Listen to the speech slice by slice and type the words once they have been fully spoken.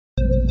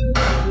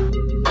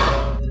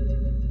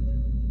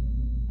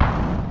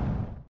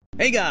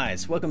Hey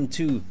guys, welcome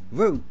to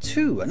Road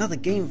 2, another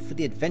game for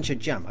the Adventure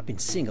Jam. I've been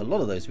seeing a lot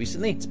of those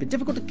recently. It's been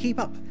difficult to keep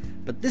up,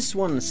 but this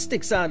one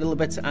sticks out a little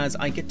bit as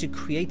I get to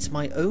create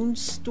my own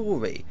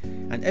story,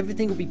 and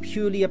everything will be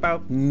purely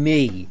about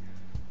me.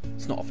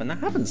 It's not often that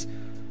happens.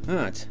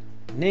 Alright,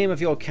 name of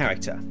your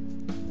character.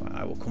 Well,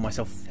 I will call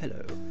myself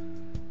Fellow.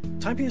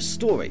 Type your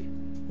story.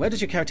 Where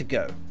does your character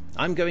go?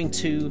 I'm going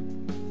to...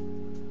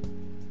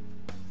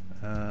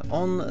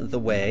 on the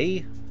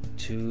way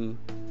to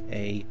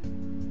a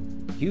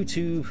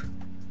YouTube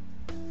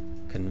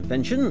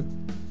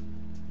convention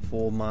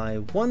for my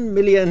 1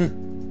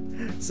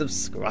 million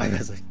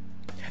subscribers.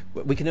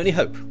 We can only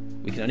hope.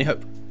 We can only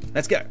hope.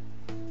 Let's go.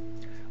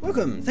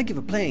 Welcome. Thank you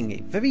for playing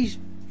a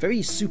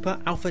very super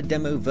alpha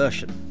demo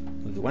version.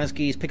 Move your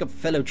WASGs, pick up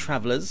fellow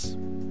travelers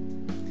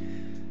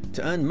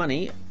to earn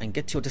money and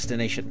get to your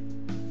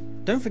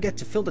destination. Don't forget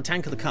to fill the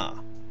tank of the car.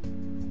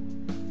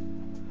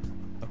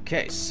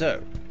 Okay,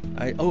 so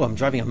I'm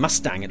driving a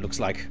Mustang, it looks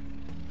like.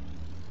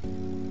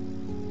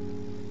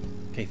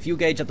 Okay, fuel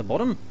gauge at the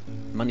bottom.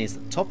 Money is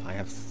at the top. I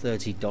have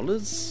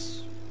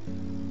 $30.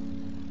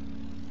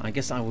 I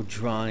guess I will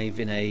drive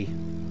in a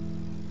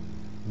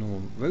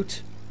normal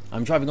route.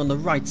 I'm driving on the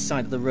right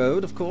side of the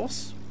road, of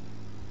course.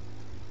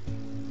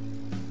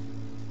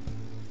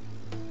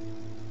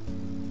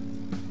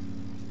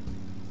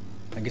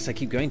 I guess I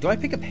keep going. Do I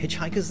pick up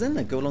hitchhikers then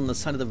that go along the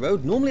side of the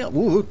road? Normally I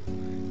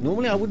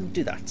wouldn't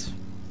do that.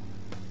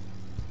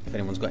 If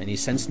anyone's got any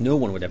sense, no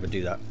one would ever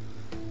do that.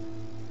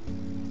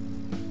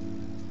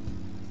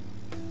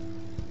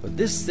 But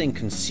this thing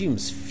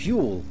consumes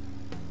fuel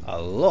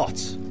a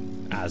lot,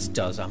 as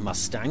does a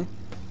Mustang.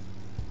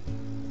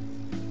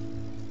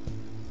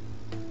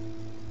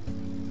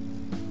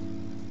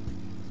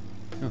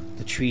 Oh,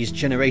 the trees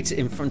generate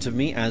in front of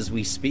me as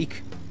we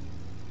speak.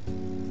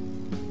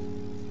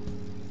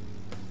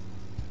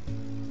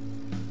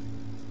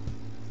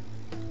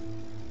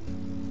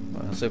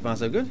 Well, so far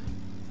so good.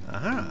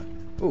 Aha!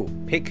 Oh,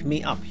 pick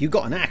me up. You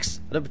got an axe.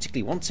 I don't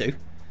particularly want to.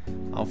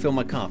 I'll fill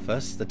my car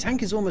first. The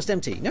tank is almost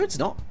empty. No, it's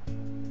not.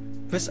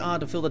 Press R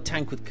to fill the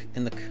tank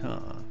in the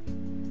car.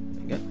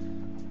 There you go.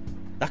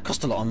 That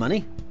cost a lot of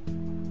money.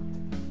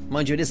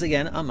 Mind you, it is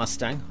again a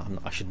Mustang.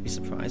 I shouldn't be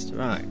surprised.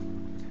 Right.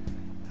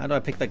 How do I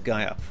pick that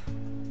guy up?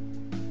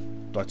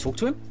 Do I talk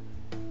to him?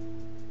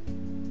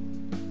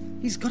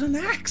 He's got an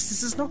axe.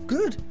 This is not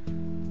good.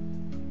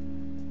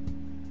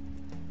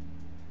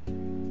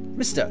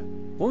 Mister,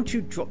 won't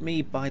you drop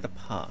me by the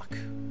park?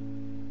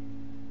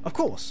 Of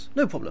course,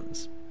 no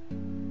problems.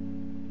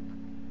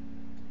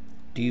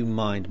 Do you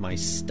mind my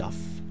stuff?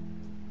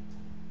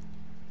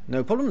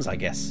 No problems, I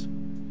guess.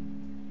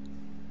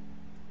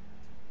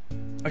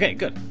 Okay,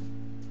 good.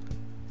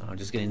 I'll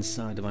just get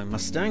inside of my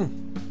Mustang.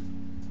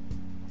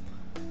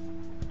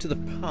 To the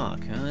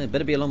park. I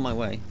better be along my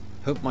way.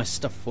 Hope my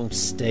stuff won't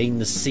stain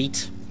the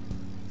seat.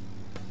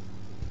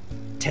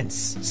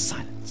 Tense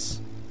silence.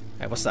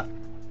 Hey, what's that?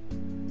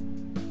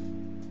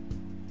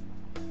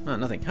 Oh,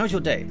 nothing. How's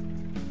your day?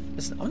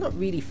 Listen, I'm not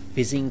really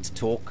fizzing to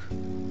talk.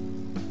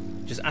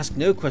 Just ask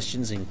no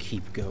questions and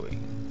keep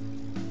going.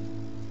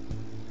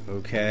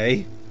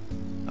 Okay.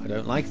 I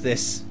don't like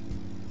this.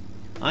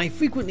 I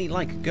frequently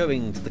like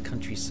going to the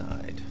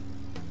countryside.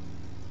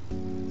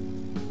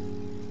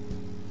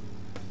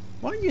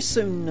 Why are you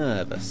so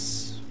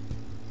nervous?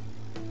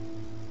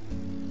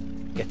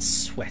 Get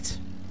sweat.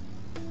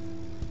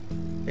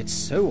 It's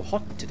so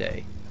hot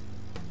today.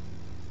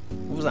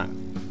 What was that?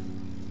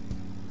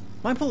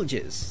 My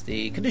apologies.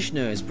 The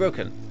conditioner is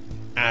broken,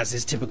 as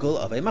is typical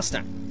of a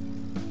Mustang.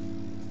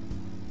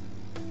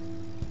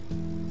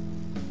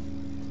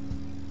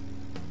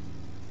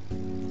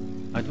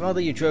 I'd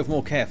rather you drove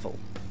more careful.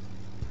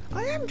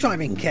 I am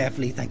driving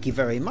carefully, thank you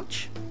very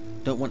much.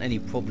 Don't want any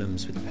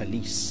problems with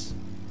police.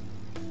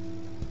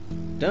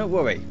 Don't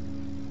worry.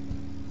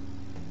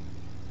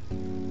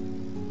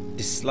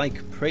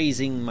 Dislike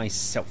praising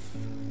myself.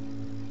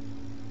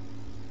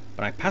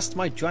 But I passed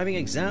my driving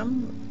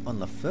exam on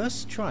the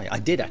first try. I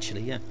did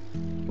actually, yeah.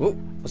 Oh,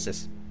 what's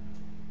this?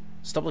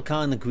 Stop the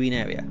car in the green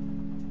area.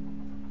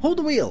 Hold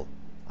the wheel.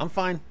 I'm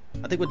fine.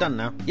 I think we're done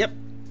now. Yep.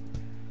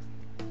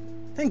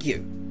 Thank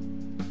you.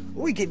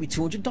 Oh, he gave me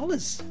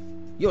 $200.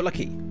 You're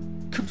lucky.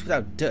 Cooked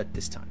without dirt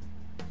this time.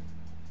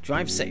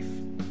 Drive safe.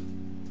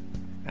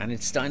 And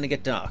it's starting to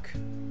get dark.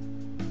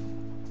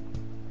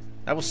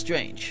 That was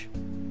strange.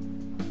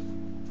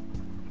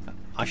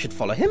 I should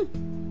follow him?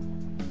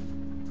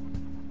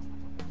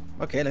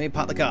 Okay, let me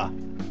park the car.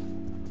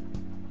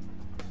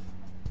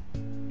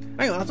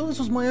 Hang on, I thought this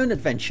was my own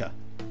adventure.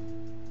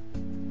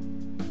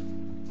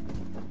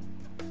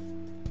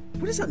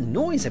 What is that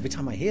noise every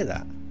time I hear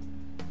that?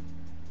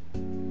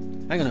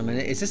 Hang on a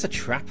minute, is this a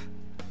trap?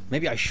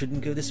 Maybe I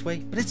shouldn't go this way,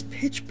 but it's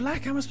pitch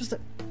black. How am I supposed to...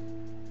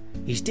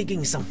 He's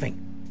digging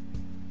something.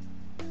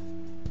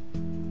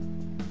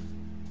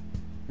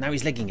 Now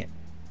he's legging it.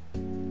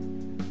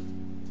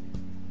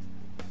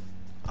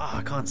 Ah,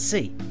 I can't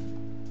see.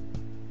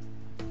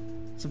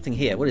 Something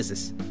here. What is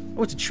this?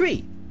 Oh, it's a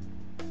tree.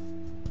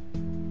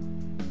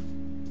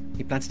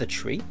 He planted a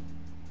tree?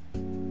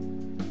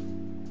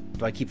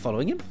 Do I keep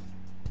following him?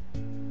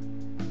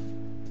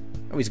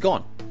 Oh, he's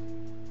gone.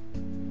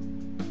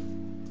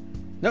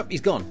 Nope, he's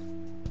gone.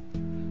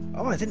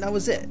 Oh, I think that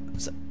was it.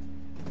 So,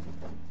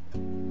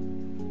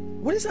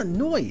 what is that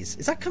noise?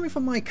 Is that coming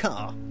from my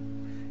car?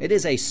 It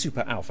is a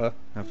Super Alpha,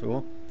 after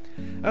all.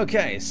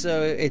 Okay,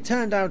 so it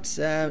turned out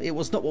it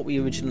was not what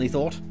we originally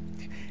thought.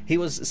 He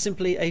was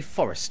simply a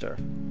forester.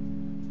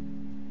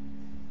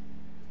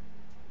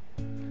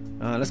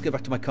 Let's go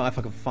back to my car if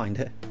I can find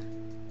it.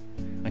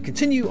 And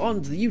continue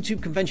on to the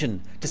YouTube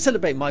convention to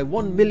celebrate my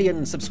 1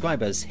 million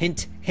subscribers.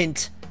 Hint,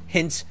 hint,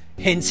 hint,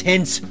 hint,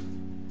 hint.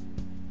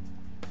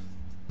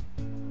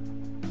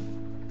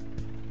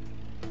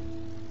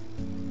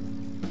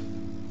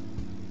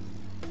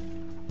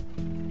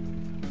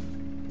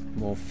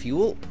 More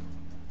fuel.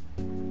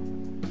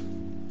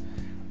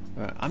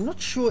 I'm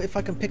not sure if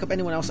I can pick up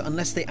anyone else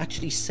unless they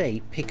actually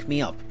say pick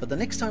me up. But the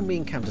next time we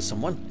encounter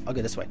someone, I'll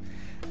go this way.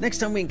 Next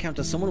time we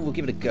encounter someone, we'll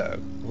give it a go.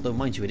 Although,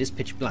 mind you, it is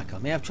pitch black. I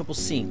may have trouble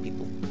seeing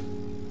people.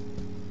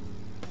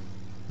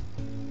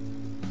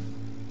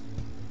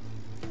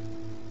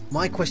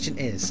 My question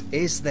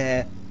is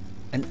there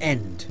an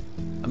end?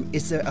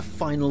 Is there a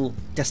final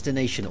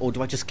destination? Or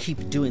do I just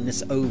keep doing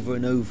this over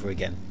and over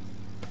again?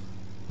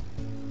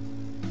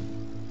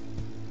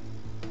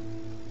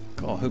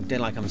 God, I hope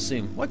daylight comes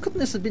soon. Why couldn't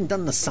this have been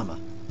done in the summer?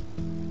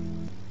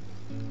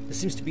 There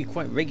seems to be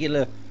quite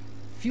regular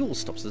fuel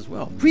stops as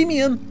well.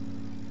 Premium!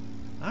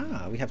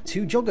 Ah, we have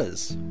 2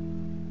 joggers.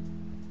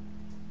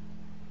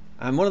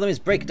 And one of them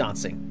is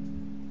breakdancing.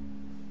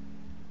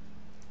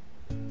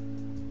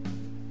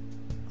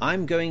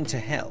 I'm going to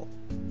hell.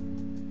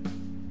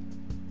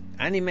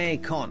 Anime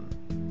con.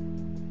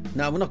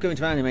 No, we're not going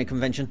to an anime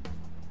convention.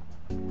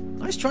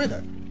 Nice try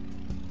though.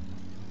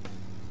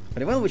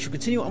 Very well, we shall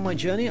continue on my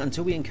journey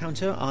until we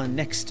encounter our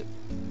next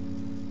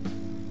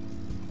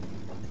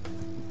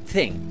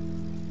thing.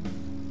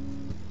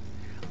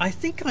 I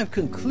think I've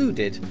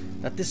concluded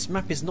that this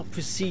map is not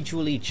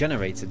procedurally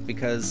generated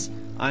because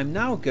I'm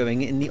now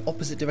going in the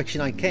opposite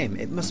direction I came.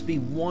 It must be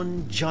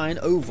one giant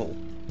oval.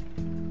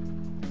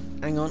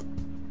 Hang on.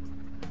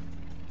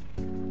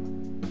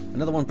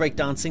 Another one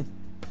breakdancing.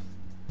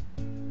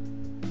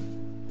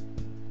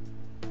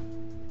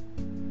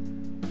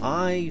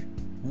 I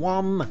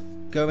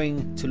am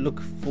going to look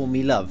for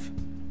me love.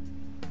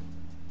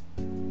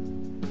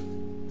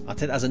 I'll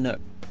take that as a no.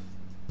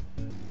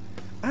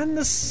 And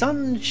the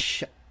sun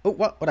oh,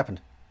 what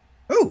happened?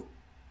 Oh,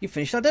 you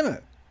finished our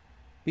demo.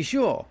 Be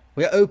sure,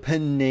 we're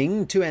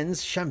opening 2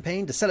 ends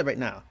champagne to celebrate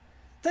now.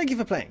 Thank you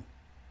for playing.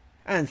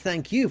 And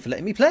thank you for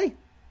letting me play.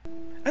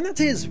 And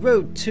that is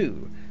Road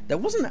 2. There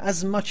wasn't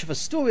as much of a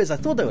story as I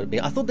thought there would be.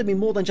 I thought there'd be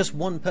more than just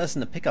one person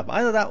to pick up.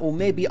 Either that or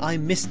maybe I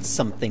missed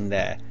something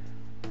there.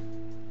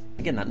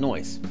 Again, that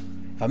noise.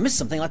 If I missed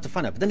something, I'd like to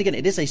find out. But then again,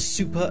 it is a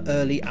super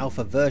early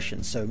alpha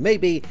version, so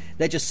maybe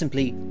there just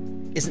simply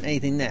isn't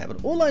anything there.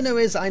 But all I know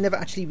is I never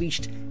actually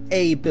reached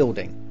a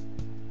building.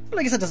 Well,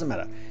 I guess that doesn't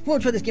matter. If you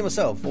want to try this game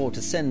yourself, or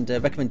to send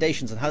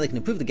recommendations on how they can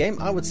improve the game,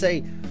 I would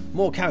say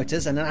more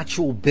characters and an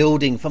actual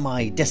building for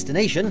my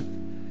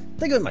destination.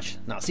 Thank you very much,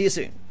 and I'll see you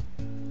soon.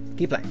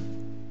 Keep playing.